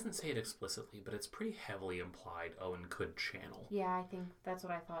 he doesn't say it explicitly, but it's pretty heavily implied Owen could channel. Yeah, I think that's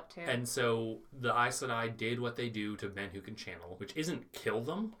what I thought, too. And so the Aes Sedai did what they do to men who can channel, which isn't kill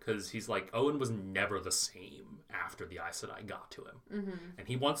them, because he's like, Owen was never the same after the Aes Sedai got to him. Mm-hmm. And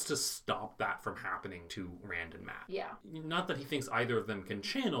he wants to stop that from happening to Rand and Matt. Yeah. Not that he thinks either of them can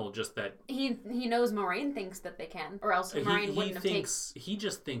channel, just that... He knows Moraine thinks that they can, or else Moraine wouldn't have taken... He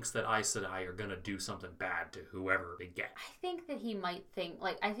just thinks that Aes Sedai are going to do something bad to whoever they get. I think that he might think,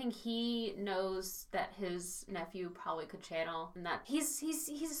 like, I think he knows that his nephew probably could channel, and that he's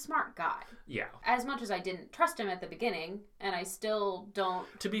a smart guy. Yeah. As much as I didn't trust him at the beginning, and I still don't...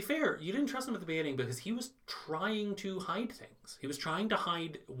 To be fair, you didn't trust him at the beginning because he was trying to hide things. He was trying to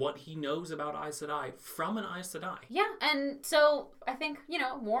hide what he knows about Aes Sedai from an Aes Sedai. Yeah, and so I think,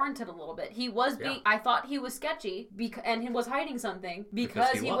 warranted a little bit. He was I thought he was sketchy, and he was hiding something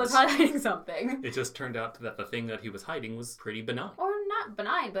because he was hiding something. It just turned out that the thing that he was hiding was pretty benign. Or not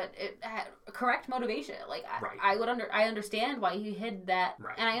benign, but it had correct motivation. Like, right. I understand why he hid that,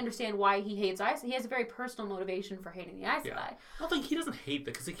 right. And I understand why he hates Aes. He has a very personal motivation for hating the Aes Sedai. I don't think he doesn't hate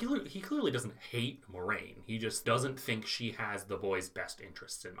that, because he clearly doesn't hate Moraine. He just doesn't think she has the boy's best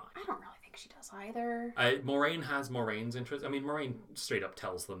interests in mind. I don't really think she does either. Moraine has Moraine's interest. I mean, Moraine straight up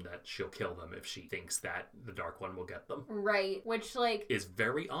tells them that she'll kill them if she thinks that the Dark One will get them. Right, which, like... is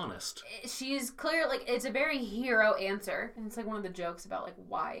very honest. She's clear, like, it's a very hero answer. And it's, like, one of the jokes about, like,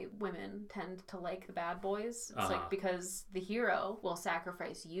 why women tend to like the bad boys. It's, like, because the hero will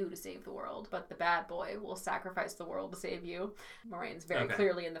sacrifice you to save the world, but the bad boy will sacrifice the world to save you. Moraine's very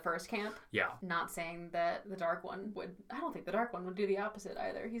clearly in the first camp. Yeah. Not saying that the Dark One would... I don't think the Dark One would do the opposite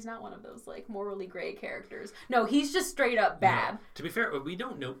either. He's not one of those, like, morally gray characters. No, he's just straight up bad. No. To be fair, we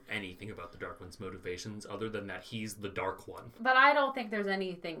don't know anything about the Dark One's motivations other than that he's the Dark One. But I don't think there's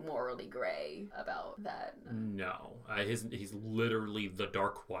anything morally gray about that. No. He's literally literally the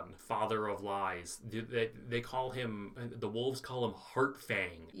Dark One, Father of Lies. They call him, the wolves call him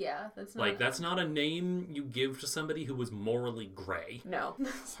Heartfang. Yeah, that's not... Like, that's not a name you give to somebody who was morally gray. No.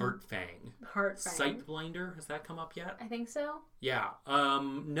 Heartfang. Heartfang. Sightblinder, has that come up yet? I think so. Yeah.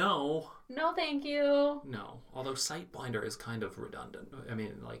 No. No, thank you. No. Although Sightblinder is kind of redundant. I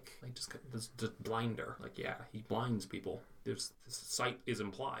mean, like just blinder. Like, yeah, he blinds people. There's sight is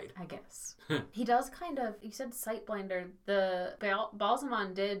implied. I guess. He does kind of... You said Sightblinder. The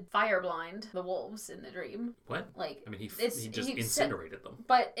Balsamon did fireblind the wolves in the dream. What? Like, I mean, he just incinerated them.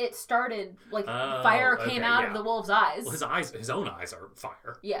 But it started, like, fire came out of the wolves' eyes. Well, his own eyes are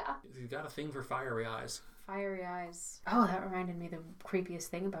fire. Yeah. He's got a thing for fiery eyes. Fiery eyes. Oh, that reminded me the creepiest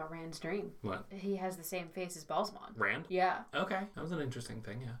thing about Rand's dream. What? He has the same face as Balsamon. Rand? Yeah. Okay. That was an interesting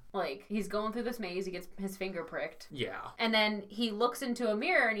thing, yeah. Like, he's going through this maze, he gets his finger pricked. Yeah. And then he looks into a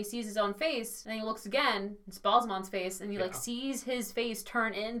mirror and he sees his own face, and then he looks again, it's Balsamon's face, and he, like, sees his face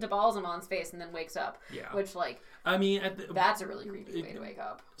turn into Balsamon's face and then wakes up. Yeah. Which, like... I mean... that's a really creepy way to wake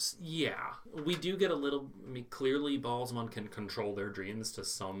up. Yeah. We do get a little... I mean, clearly Balsamon can control their dreams to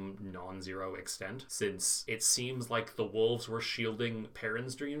some non-zero extent, since it seems like the wolves were shielding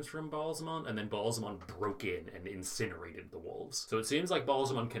Perrin's dreams from Balsamon, and then Balsamon broke in and incinerated the wolves. So it seems like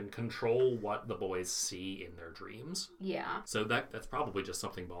Balsamon can control what the boys see in their dreams. Yeah. So that's probably just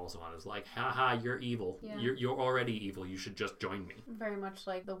something Balsamon is like, haha, you're evil. Yeah. You're already evil. You should just join me. Very much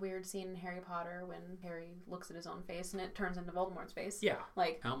like the weird scene in Harry Potter when Harry looks at his own face and it turns into Voldemort's face. Yeah.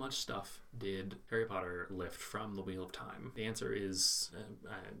 Like, how much stuff did Harry Potter lift from the Wheel of Time? The answer is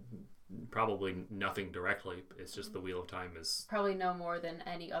probably nothing directly. It's just the Wheel of Time is... probably no more than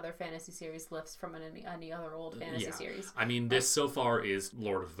any other fantasy series lifts from any other old fantasy series. I mean, this so far is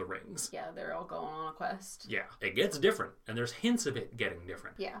Lord of the Rings. Yeah, they're all going on a quest. Yeah. It gets different, and there's hints of it getting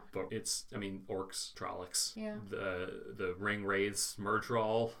different. Yeah. But it's, I mean, orcs, Trollocs, yeah. the Ring Wraiths,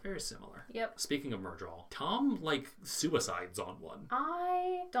 Murdral, very similar. Yep. Speaking of Murdral, Tom, like, suicides on one.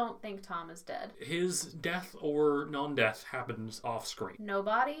 I don't think Tom is dead. His death or non-death happens off-screen. No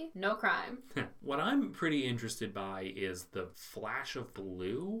body, no crime. What I'm pretty interested by is the flash of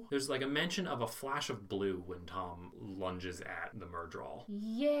blue. There's like a mention of a flash of blue when Tom lunges at the Murdral.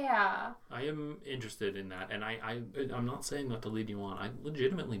 Yeah. I am interested in that, and I'm not saying that to lead you on. I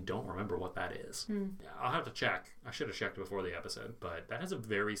legitimately don't remember what that is. I'll have to check. I should have checked before the episode, but that has a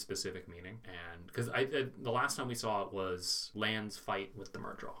very specific meaning. And because the last time we saw it was Lan's fight with the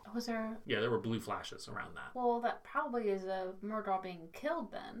Murdral. Was there? Yeah, there were blue flashes around that. Well, that probably is a Murdral being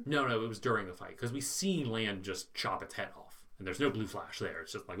killed then. No, it was during the fight, because we see Lan just chop its head off, and there's no blue flash there.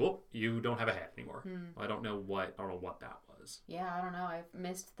 It's just like, whoop, you don't have a head anymore. I don't know what that was. Yeah, I don't know. I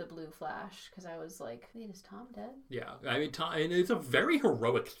missed the blue flash because I was like, wait, is Tom dead? Yeah, I mean, Tom, and it's a very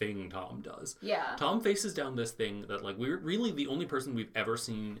heroic thing Tom does. Yeah. Tom faces down this thing that, like, we're really the only person we've ever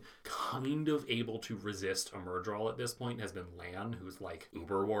seen kind of able to resist a Murdral at this point has been Lan, who's like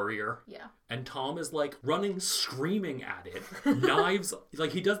uber warrior. Yeah. And Tom is like running, screaming at it. Knives,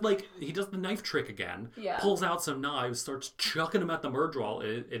 like he does the knife trick again. Yeah. Pulls out some knives, starts chucking them at the Murdral.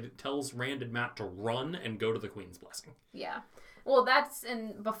 It tells Rand and Matt to run and go to the Queen's Blessing. Yeah. Well,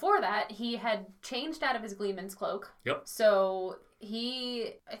 and before that, he had changed out of his Gleeman's cloak. Yep. So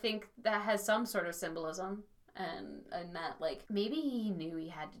I think that has some sort of symbolism, and that, like, maybe he knew he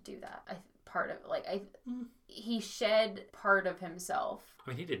had to do that. He shed part of himself. I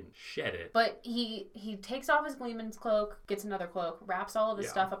mean, he didn't shed it. But he takes off his Gleeman's cloak, gets another cloak, wraps all of his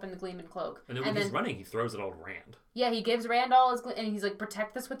stuff up in the Gleeman cloak. And then when he's running, he throws it all to Rand. Yeah, he gives Rand all his... and he's like,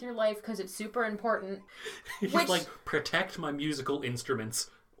 protect this with your life because it's super important. He's like, protect my musical instruments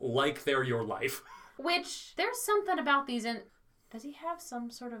like they're your life. Which, there's something about these... Does he have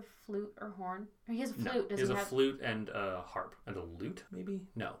some sort of flute or horn? Or he has a flute. No, he has a flute and a harp. And a lute, maybe?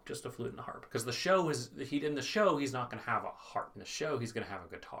 No, just a flute and a harp. Because in the show, he's not going to have a harp. In the show, he's going to have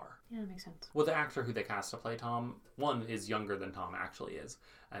a guitar. Yeah, that makes sense. Well, the actor who they cast to play Tom, one, is younger than Tom actually is.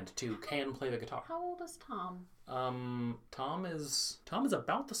 And two, can play the guitar. How old is Tom? Tom is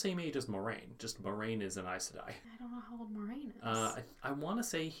about the same age as Moraine. Just Moraine is an Aes Sedai. I don't know how old Moraine is. I want to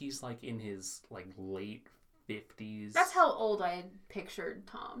say he's like in his like late 50s. That's how old I had pictured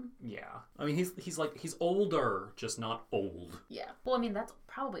Tom. Yeah. I mean, he's older, just not old. Yeah. Well, I mean, that's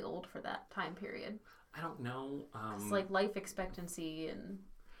probably old for that time period. I don't know. It's like life expectancy and...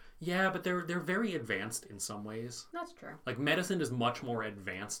 Yeah, but they're very advanced in some ways. That's true. Like, medicine is much more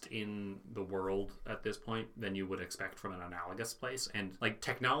advanced in the world at this point than you would expect from an analogous place. And, like,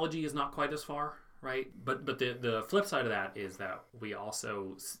 technology is not quite as far, right? But the flip side of that is that we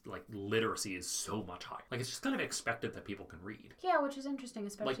also, like, literacy is so much higher. Like, it's just kind of expected that people can read. Yeah, which is interesting,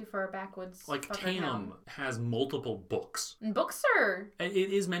 especially for a backwoods. Like, fucking Tam town. has multiple books. And books are, It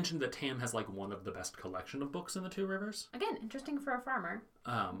is mentioned that Tam has, like, one of the best collection of books in the Two Rivers. again, interesting for a farmer.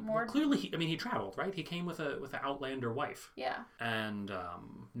 Well, clearly, he traveled, right? He came with an outlander wife. Yeah. And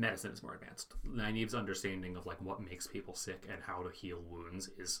medicine is more advanced. Nynaeve's understanding of, like, what makes people sick and how to heal wounds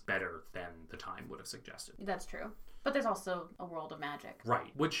is better than the time would have suggested. That's true. But there's also a world of magic.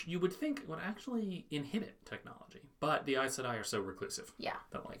 Right, which you would think would actually inhibit technology. But the Aes Sedai are so reclusive. Yeah.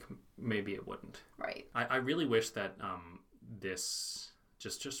 That, like, maybe it wouldn't. Right. I really wish that this,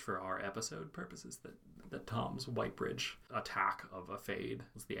 just for our episode purposes, that Tom's Whitebridge attack of a Fade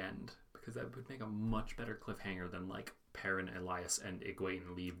was the end. Because that would make a much better cliffhanger than, like, Perrin, Elias, and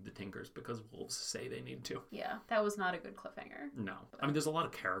Egwene leave the Tinkers because wolves say they need to. Yeah, that was not a good cliffhanger. No. I mean, there's a lot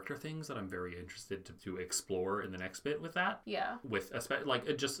of character things that I'm very interested to explore in the next bit with that. Yeah. With, like,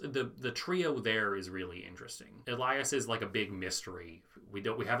 it just, the trio there is really interesting. Elias is, like, a big mystery. We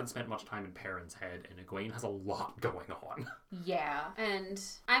haven't spent much time in Perrin's head, and Egwene has a lot going on. Yeah, and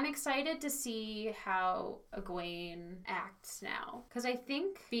I'm excited to see how Egwene acts now. Because I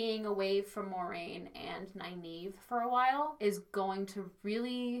think being away from Moraine and Nynaeve for a while is going to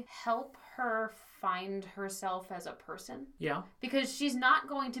really help her find herself as a person. Yeah. Because she's not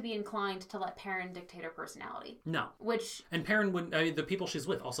going to be inclined to let Perrin dictate her personality. No. Which... And Perrin wouldn't... I mean, the people she's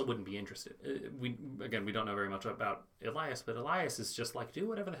with also wouldn't be interested. We don't know very much about Elias, but Elias is just like, do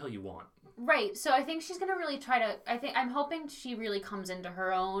whatever the hell you want. Right, so I think she's going to really try to... I'm hoping she really comes into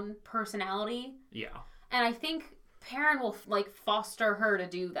her own personality. Yeah. And I think Perrin will, like, foster her to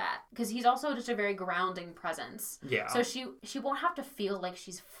do that. Because he's also just a very grounding presence. Yeah. So she won't have to feel like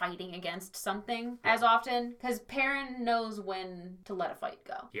she's fighting against something as often. Because Perrin knows when to let a fight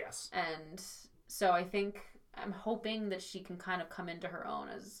go. Yes. And so I'm hoping that she can kind of come into her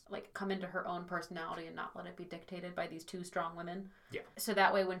own personality and not let it be dictated by these two strong women. Yeah. So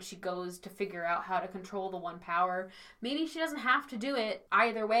that way when she goes to figure out how to control the one power, maybe she doesn't have to do it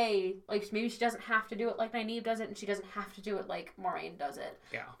either way. Like, maybe she doesn't have to do it like Nynaeve does it, and she doesn't have to do it like Moraine does it.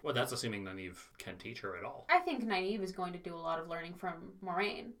 Yeah. Well, that's assuming Nynaeve can teach her at all. I think Nynaeve is going to do a lot of learning from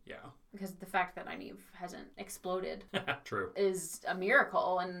Moraine. Yeah. Because the fact that Nynaeve hasn't exploded True. is a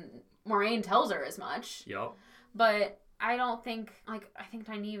miracle, and Moraine tells her as much. Yep. But I don't think, I think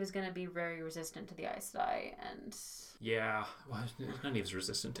Nynaeve is going to be very resistant to the Aes Sedai, and... Yeah, well, Nynaeve's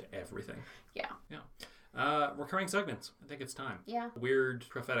resistant to everything. Yeah. Yeah. Recurring segments. I think it's time. Yeah. Weird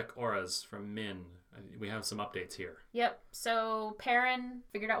prophetic auras from Min. We have some updates here. Yep. So Perrin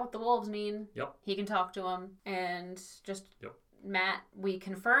figured out what the wolves mean. Yep. He can talk to them, and just... Yep. Matt, we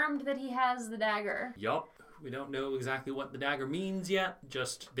confirmed that he has the dagger. Yup. We don't know exactly what the dagger means yet,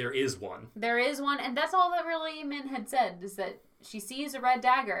 just there is one. There is one, and that's all that really Min had said, is that she sees a red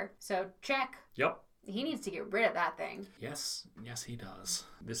dagger. So check. Yep. He needs to get rid of that thing. Yes, he does.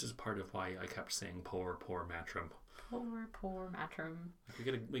 This is part of why I kept saying poor Matrim. Poor Matrim.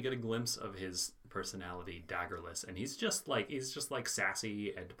 We get a glimpse of his personality, daggerless, and he's just like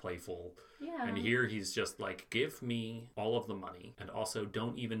sassy and playful. Yeah. And here he's just like, give me all of the money, and also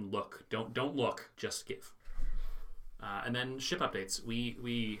don't even look. Don't look. Just give. And then ship updates.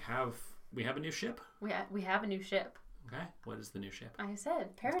 We have a new ship. We have a new ship. Okay. What is the new ship? I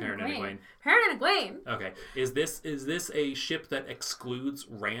said Perrin Perrin and and Egwene. Egwene. Perrin and Egwene. Okay. Is this a ship that excludes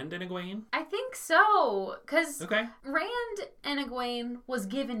Rand and Egwene? I think so, because Okay. Rand and Egwene was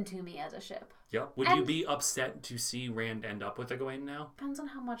given to me as a ship. Yep. Would you be upset to see Rand end up with Egwene now? Depends on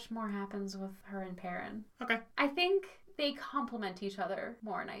how much more happens with her and Perrin. Okay. I think they complement each other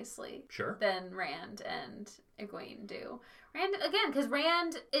more nicely. Sure. Than Rand and Egwene do. Rand, again, because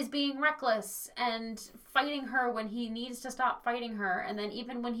Rand is being reckless and fighting her when he needs to stop fighting her. And then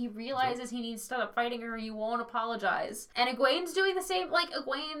even when he realizes he needs to stop fighting her, he won't apologize. And Egwene's doing the same. Like,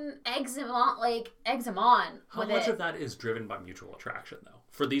 Egwene eggs him on. How much of that is driven by mutual attraction, though?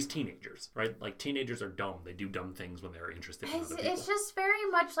 For these teenagers, right? Like, teenagers are dumb. They do dumb things when they're interested in other people. It's just very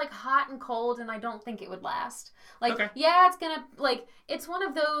much, like, hot and cold, and I don't think it would last. Like, okay. Yeah, it's gonna, like, it's one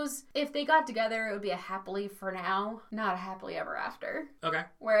of those, if they got together, it would be a happily for now, not a happily ever after. Okay.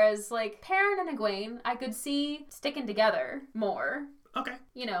 Whereas, like, Perrin and Egwene, I could see sticking together more. Okay.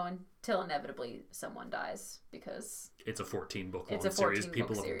 You know, until inevitably someone dies, because... It's a 14-book long series.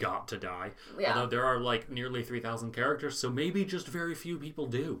 People have got to die. Yeah. Although there are, like, nearly 3,000 characters, so maybe just very few people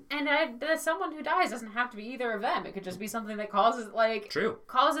do. And someone who dies doesn't have to be either of them. It could just be something that causes, like... True.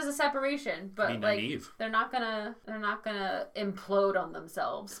 Causes a separation. But, be like, naive. they're not gonna implode on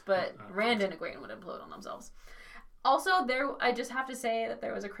themselves. But Rand and Egwene would implode on themselves. Also, I just have to say that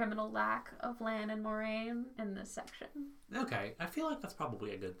there was a criminal lack of Lan and Moraine in this section. Okay, I feel like that's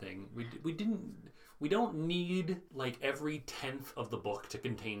probably a good thing. We don't need like every 10th of the book to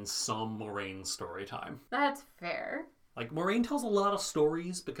contain some Moraine story time. That's fair. Like, Moraine tells a lot of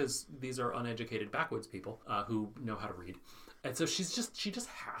stories because these are uneducated backwoods people who know how to read. And so she just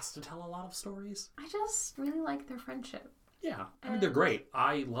has to tell a lot of stories. I just really like their friendship. Yeah, I mean, they're great.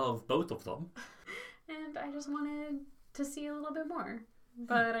 I love both of them. And I just wanted to see a little bit more,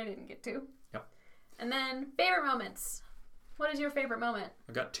 but I didn't get to. Yep. And then, favorite moments. What is your favorite moment?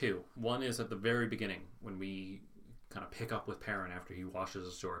 I've got two. One is at the very beginning when we kind of pick up with Perrin after he washes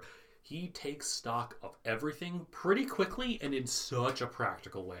his sword. He takes stock of everything pretty quickly and in such a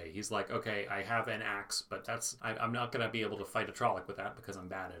practical way. He's like, okay, I have an axe, but I'm not going to be able to fight a Trolloc with that because I'm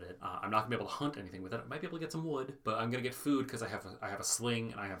bad at it. I'm not going to be able to hunt anything with it. I might be able to get some wood, but I'm going to get food because I have a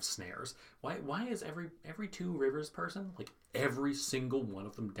sling and I have snares. Why is every Two Rivers person, like every single one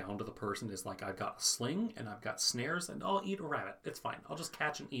of them down to the person is like, I've got a sling and I've got snares and I'll eat a rabbit. It's fine. I'll just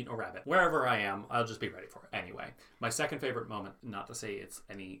catch and eat a rabbit. Wherever I am, I'll just be ready for it. Anyway, my second favorite moment, not to say it's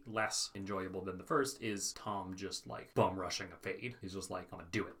any less enjoyable than the first, is Tom just like bum rushing a fade. He's just like, I'm gonna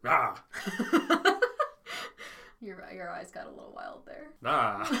do it. Ah! Your eyes got a little wild there.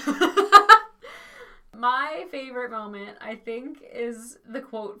 Ah! My favorite moment, I think, is the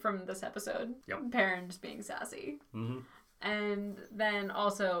quote from this episode. Yep. Perrin just being sassy. Mm-hmm. And then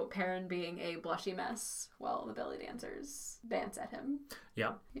also Perrin being a blushy mess while the belly dancers dance at him.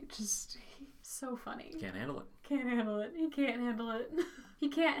 Yeah. He's so funny. Can't handle it. Can't handle it. He can't handle it. He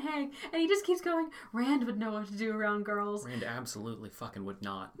can't hang. And he just keeps going, Rand would know what to do around girls. Rand absolutely fucking would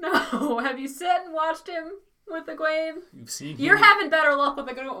not. No. Have you sat and watched him with Egwene? You've seen him. You're having better luck with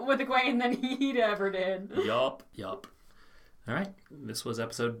Egwene than he ever did. Yup. All right, this was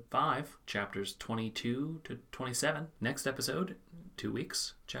episode 5, chapters 22 to 27. Next episode, 2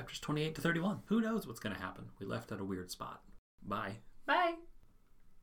 weeks, chapters 28 to 31. Who knows what's going to happen? We left at a weird spot. Bye. Bye.